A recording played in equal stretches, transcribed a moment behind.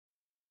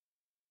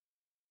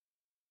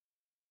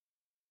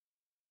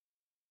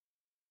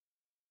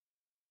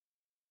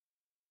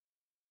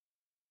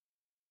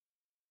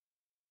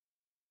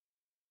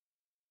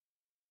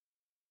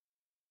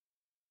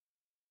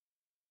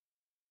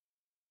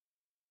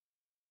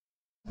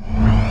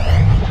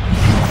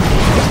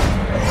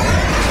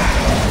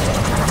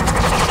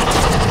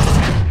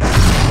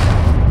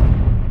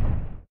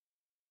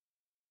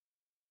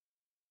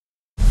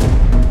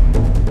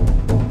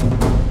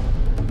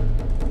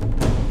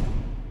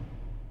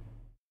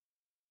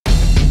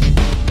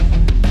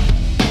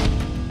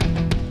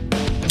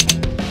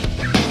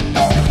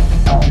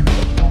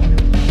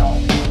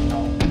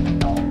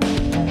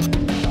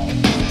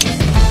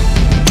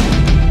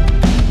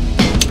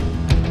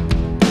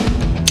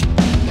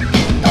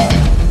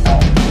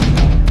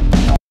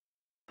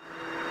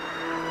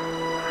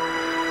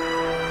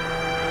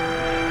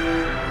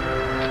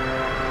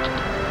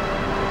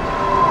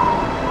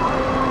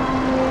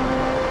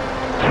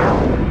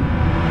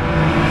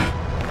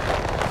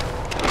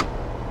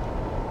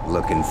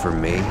looking for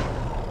me.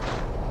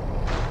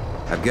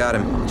 I've got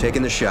him,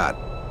 taking the shot.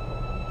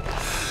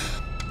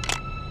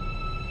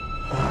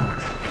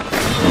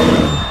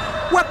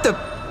 What the?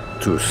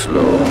 Too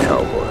slow,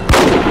 cowboy.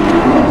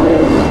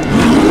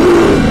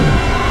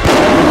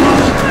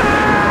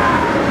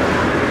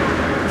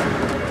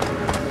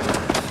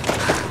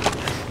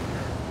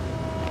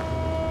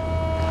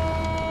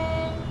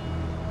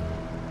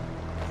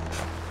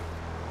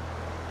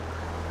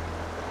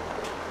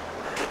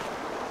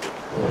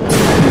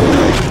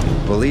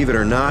 Believe it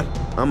or not,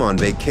 I'm on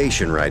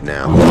vacation right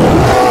now.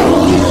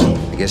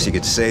 I guess you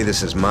could say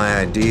this is my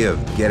idea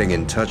of getting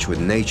in touch with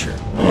nature.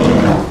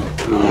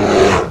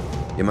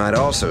 You might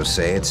also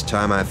say it's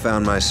time I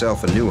found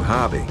myself a new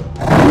hobby.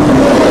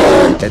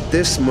 At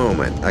this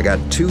moment, I got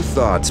two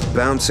thoughts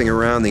bouncing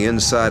around the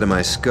inside of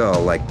my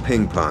skull like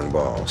ping pong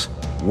balls.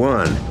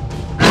 One,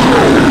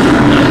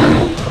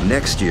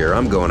 next year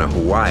I'm going to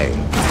Hawaii.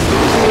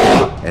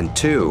 And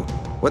two,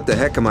 what the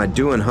heck am I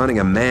doing hunting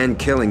a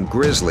man-killing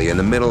grizzly in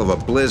the middle of a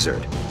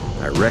blizzard?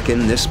 I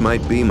reckon this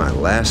might be my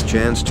last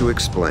chance to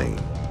explain.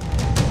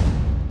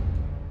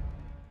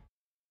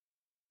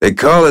 They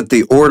call it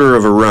the Order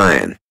of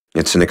Orion.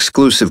 It's an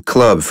exclusive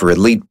club for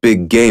elite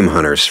big game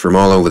hunters from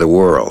all over the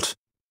world.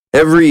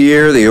 Every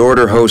year, the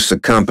Order hosts a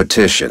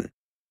competition.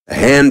 A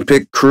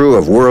hand-picked crew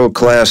of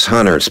world-class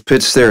hunters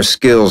pits their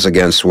skills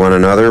against one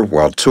another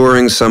while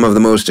touring some of the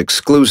most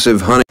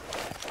exclusive hunting.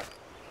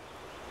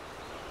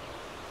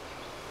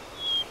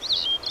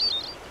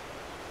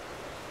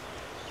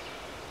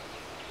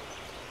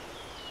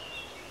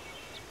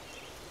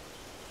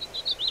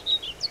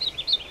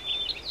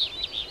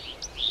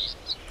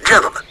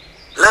 Gentlemen,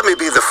 let me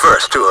be the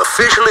first to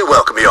officially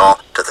welcome you all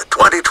to the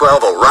 2012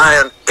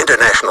 Orion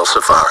International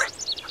Safari.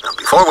 Now,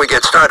 before we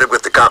get started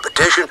with the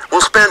competition,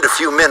 we'll spend a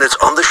few minutes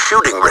on the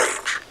shooting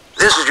range.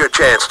 This is your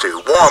chance to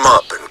warm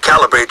up and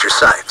calibrate your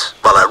sights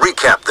while I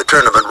recap the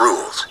tournament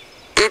rules.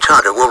 Each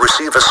hunter will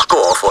receive a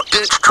score for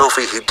each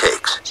trophy he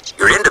takes.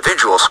 Your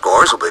individual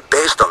scores will be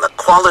based on the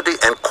quality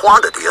and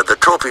quantity of the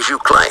trophies you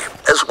claim,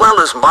 as well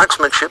as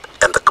marksmanship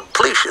and the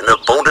completion of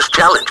bonus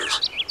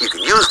challenges. You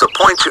can use the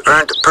points you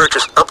earn to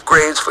purchase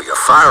upgrades for your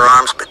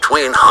firearms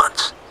between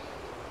hunts.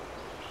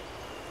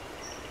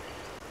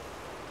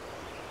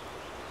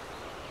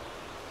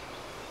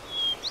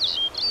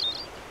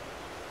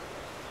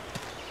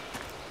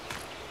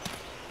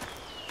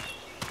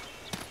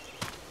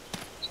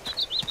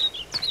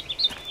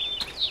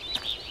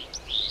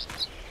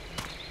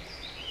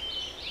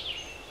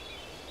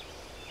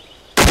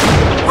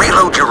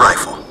 Reload your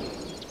rifle.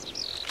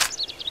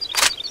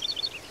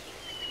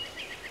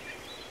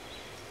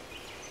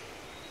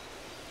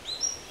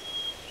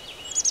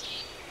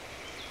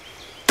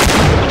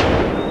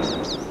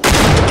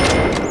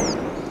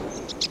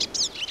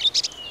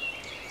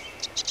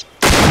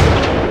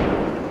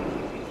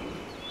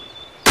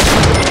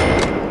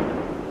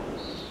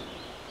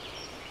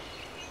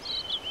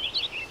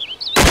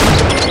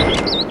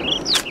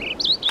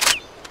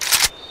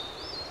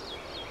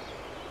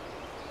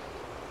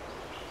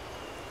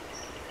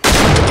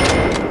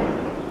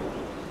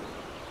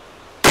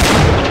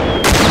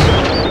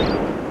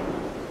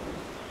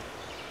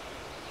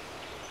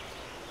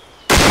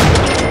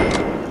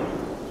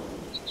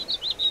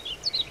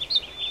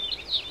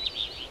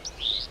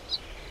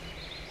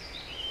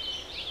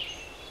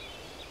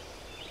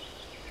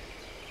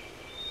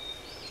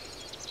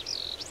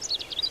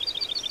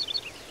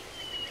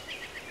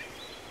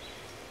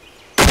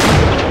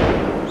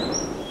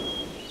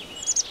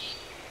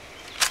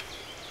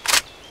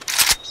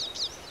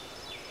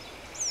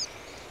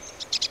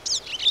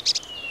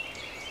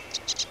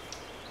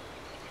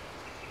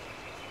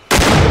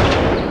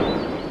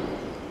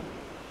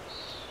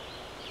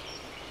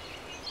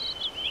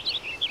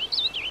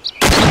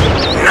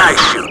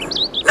 Nice shooting.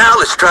 Now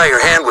let's try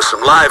your hand with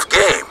some live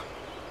game.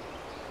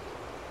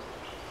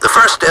 The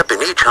first step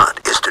in each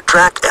hunt is to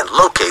track and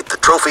locate the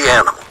trophy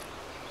animal.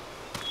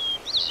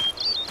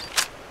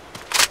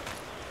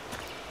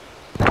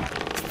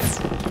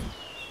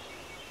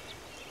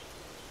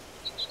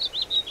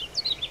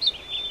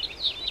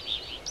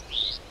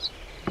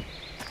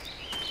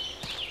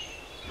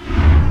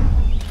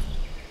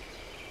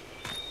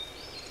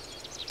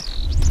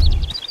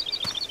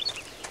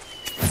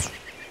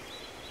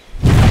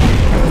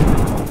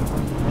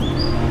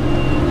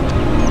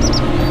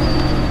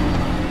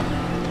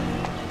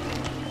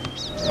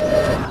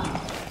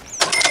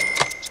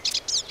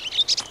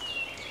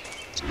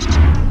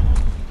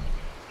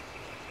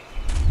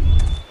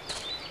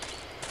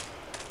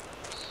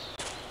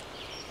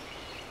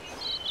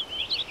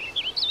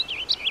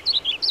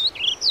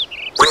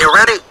 When you're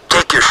ready,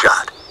 take your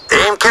shot.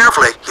 Aim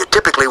carefully, you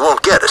typically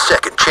won't get a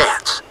second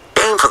chance.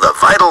 Aim for the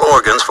vital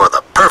organs for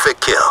the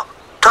perfect kill.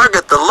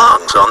 Target the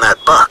lungs on that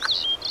buck.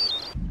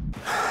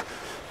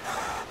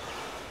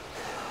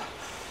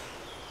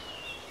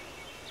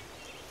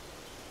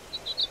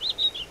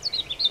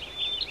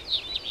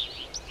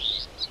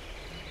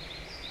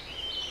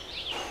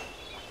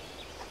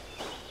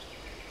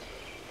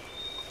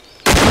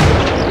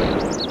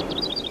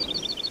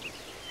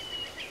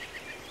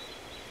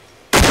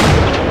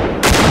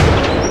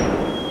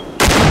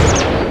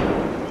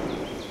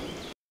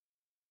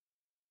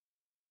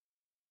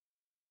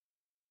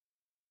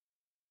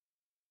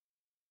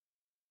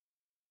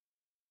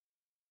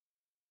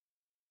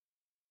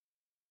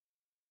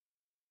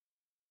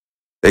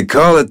 They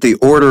call it the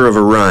Order of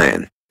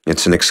Orion.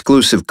 It's an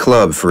exclusive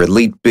club for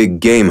elite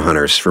big game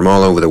hunters from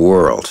all over the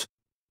world.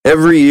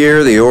 Every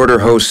year, the Order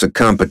hosts a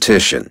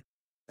competition.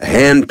 A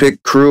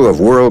hand-picked crew of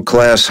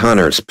world-class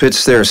hunters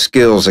pits their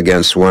skills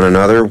against one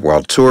another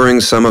while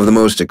touring some of the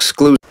most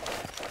exclusive...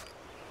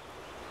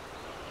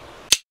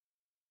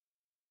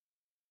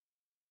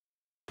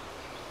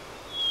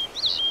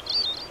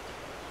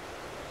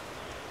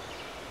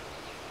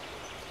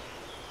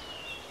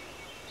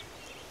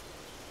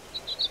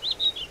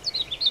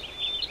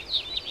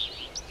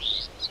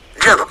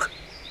 Gentlemen,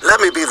 let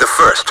me be the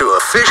first to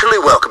officially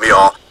welcome you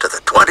all to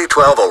the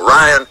 2012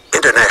 Orion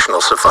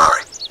International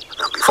Safari.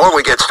 Now, before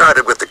we get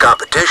started with the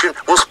competition,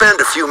 we'll spend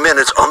a few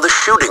minutes on the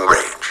shooting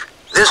range.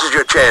 This is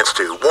your chance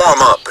to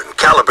warm up and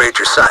calibrate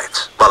your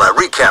sights while I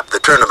recap the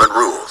tournament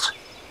rules.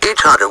 Each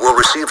hunter will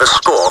receive a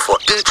score for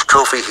each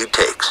trophy he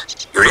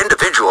takes. Your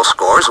individual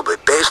scores will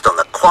be based on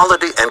the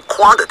quality and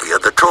quantity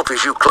of the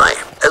trophies you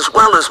claim, as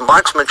well as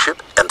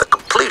marksmanship and the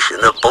completion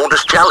of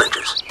bonus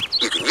challenges.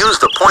 You can use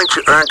the points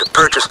you earn to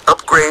purchase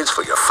upgrades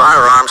for your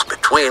firearms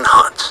between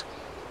hunts.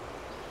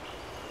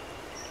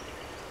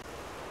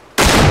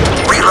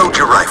 Reload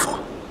your rifle.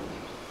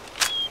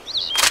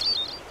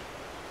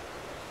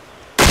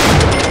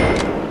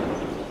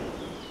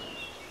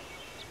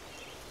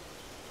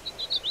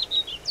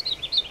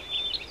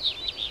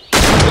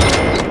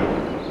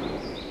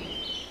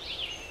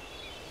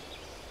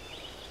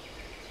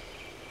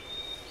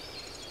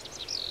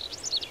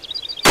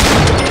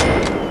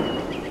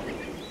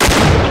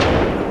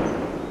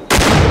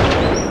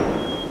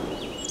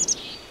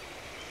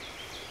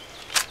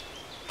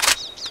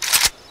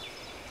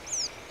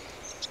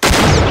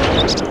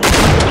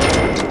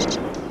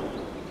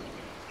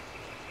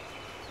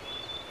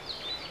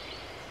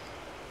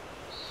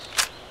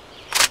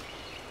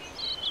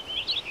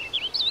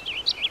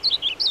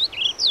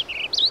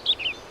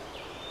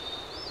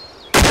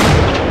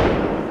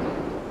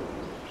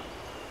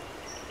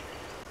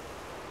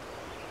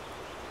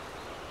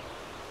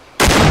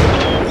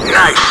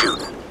 Nice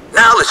shooting.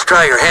 Now let's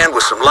try your hand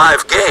with some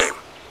live game.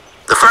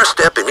 The first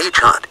step in each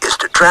hunt is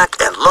to track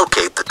and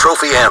locate the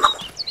trophy animal.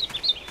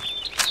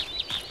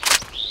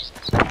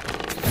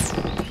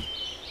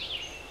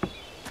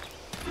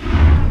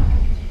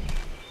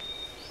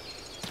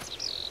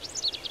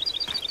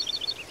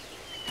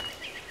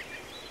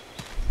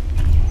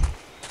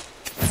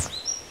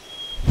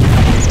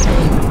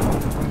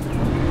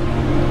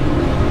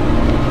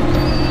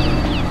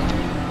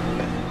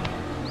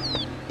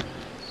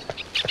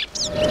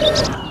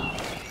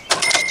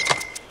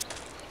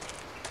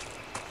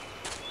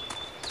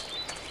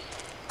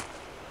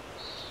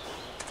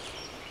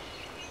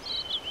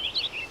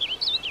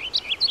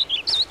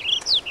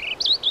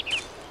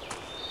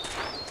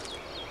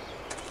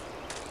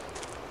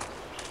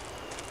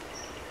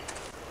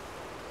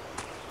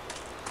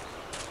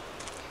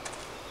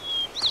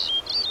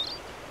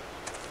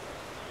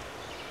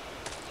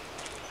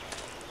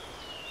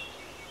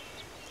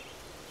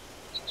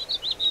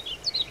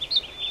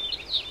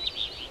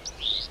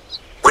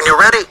 When you're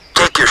ready,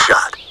 take your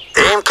shot.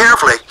 Aim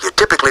carefully, you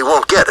typically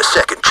won't get a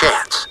second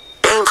chance.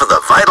 Aim for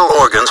the vital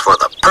organs for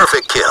the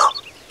perfect kill.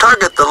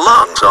 Target the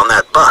lungs on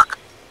that buck.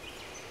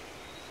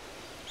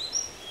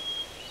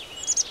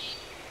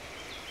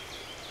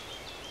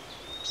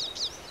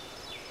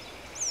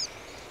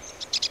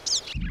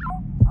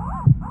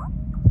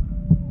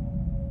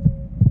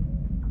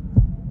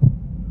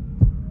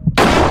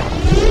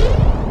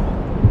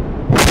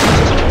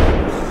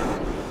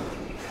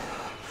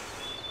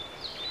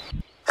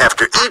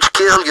 After each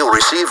kill, you'll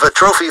receive a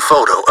trophy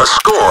photo, a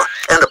score,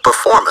 and a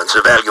performance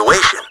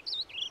evaluation.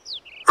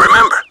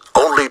 Remember,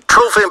 only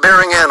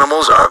trophy-bearing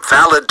animals are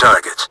valid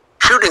targets.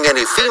 Shooting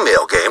any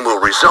female game will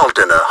result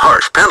in a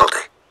harsh penalty.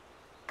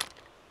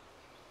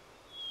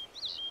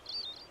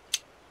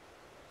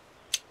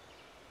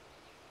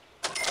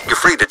 You're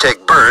free to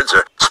take birds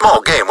or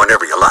small game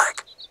whenever you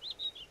like.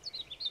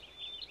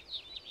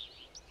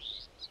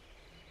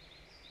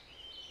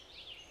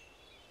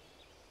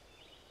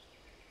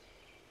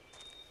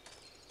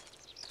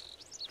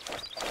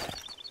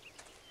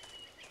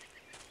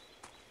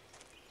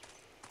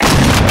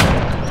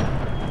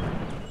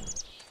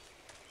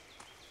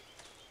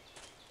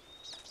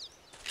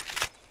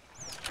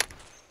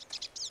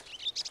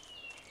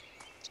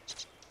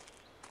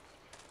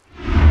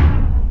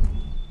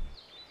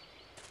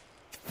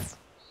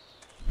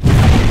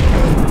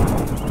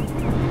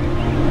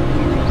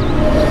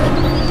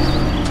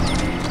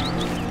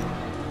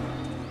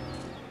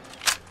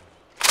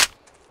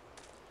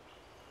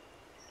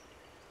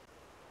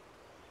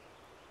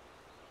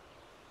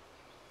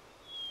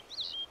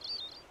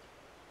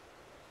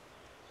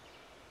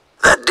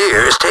 That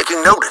deer is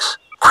taking notice.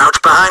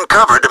 Crouch behind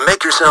cover to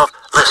make yourself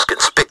less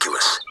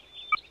conspicuous.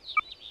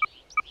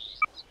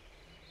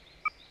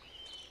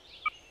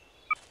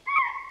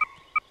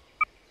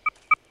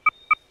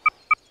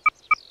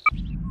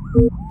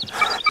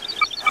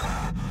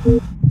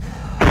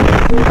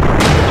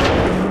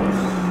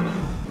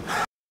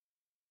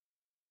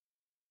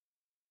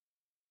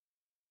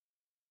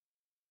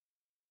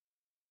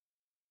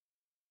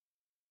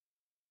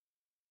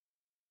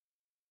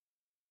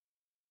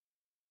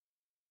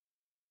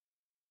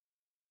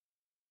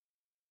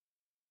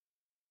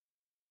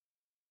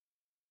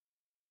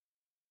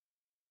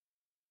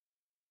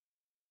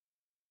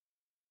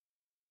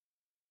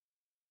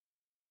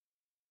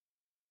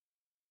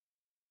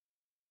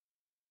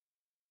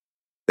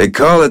 They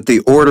call it the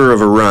Order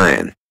of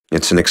Orion.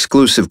 It's an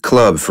exclusive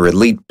club for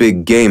elite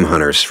big game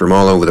hunters from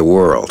all over the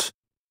world.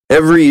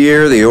 Every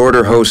year, the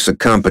Order hosts a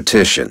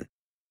competition.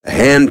 A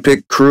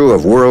hand-picked crew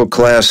of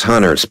world-class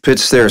hunters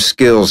pits their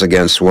skills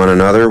against one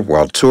another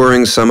while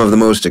touring some of the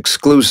most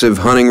exclusive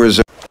hunting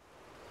reserves.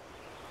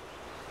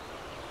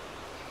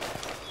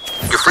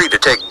 You're free to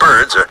take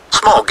birds or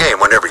small game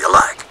whenever you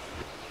like.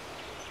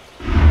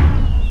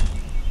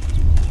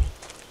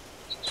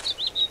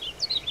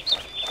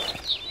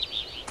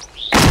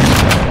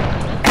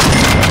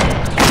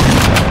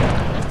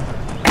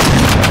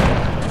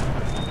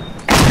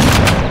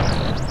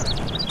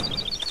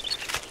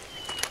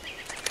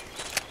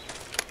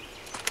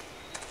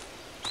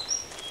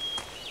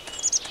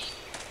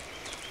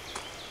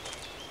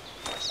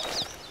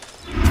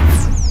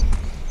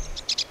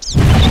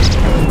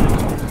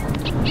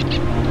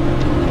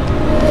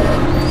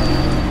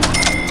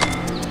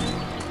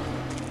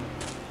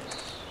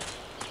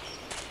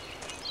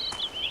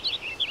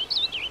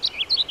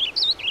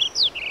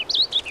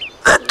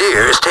 That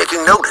deer is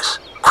taking notice.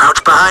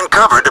 Crouch behind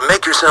cover to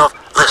make yourself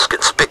less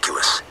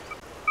conspicuous.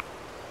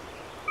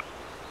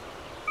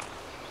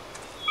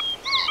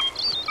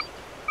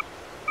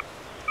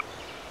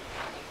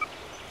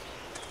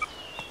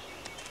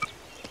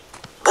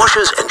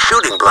 Bushes and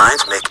shooting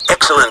blinds make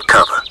excellent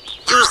cover.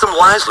 Use them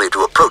wisely to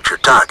approach your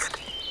target.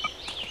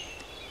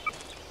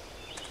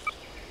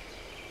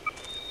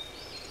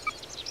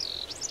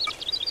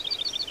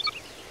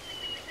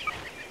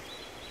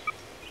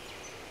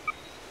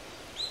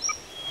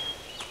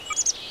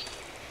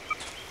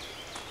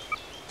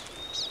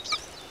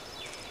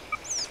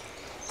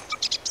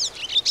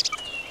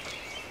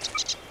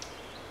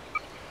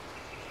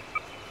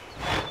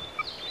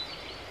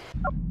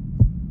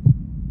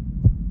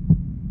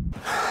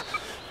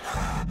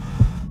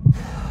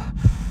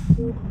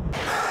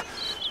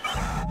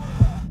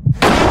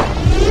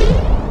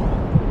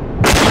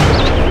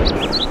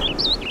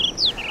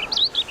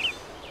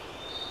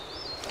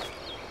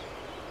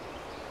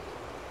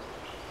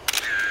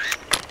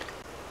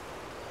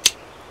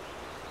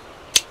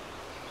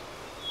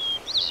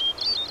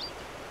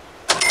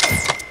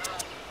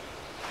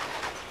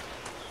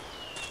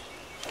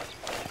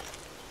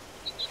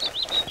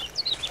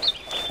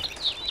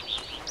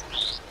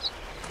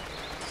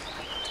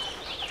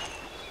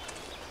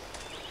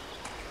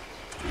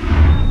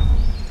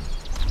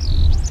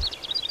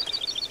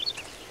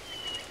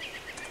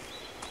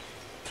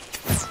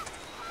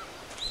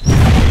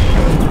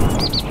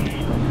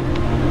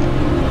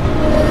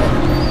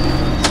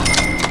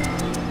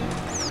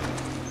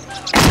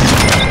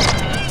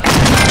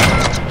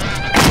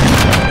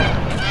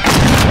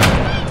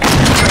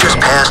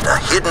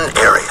 Hidden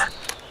area.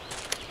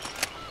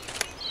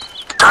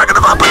 Target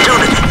of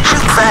opportunity.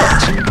 Shoot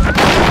fast.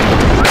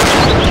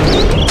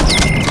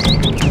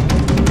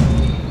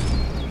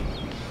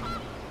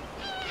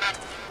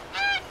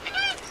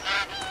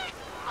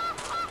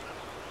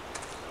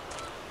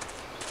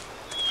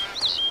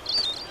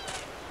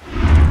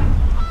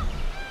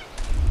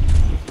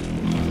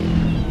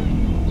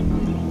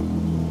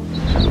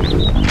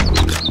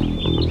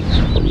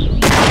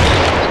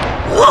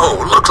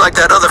 Whoa, looks like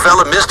that other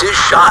fella missed his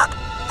shot.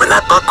 When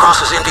that bug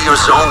crosses into your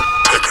zone,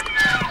 take it.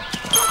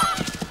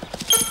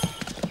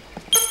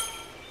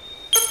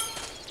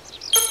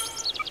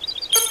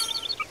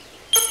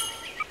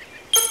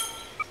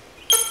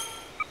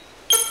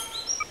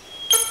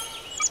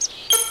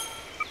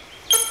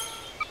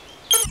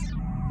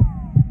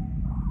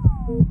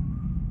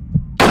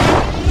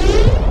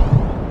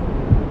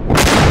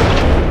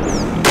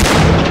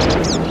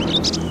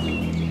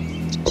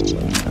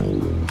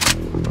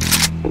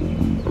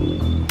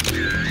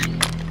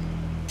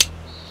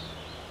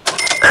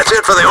 That's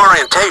it for the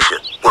orientation.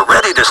 We're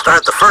ready to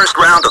start the first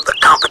round of the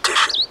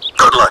competition.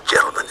 Good luck,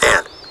 gentlemen,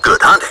 and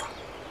good hunting.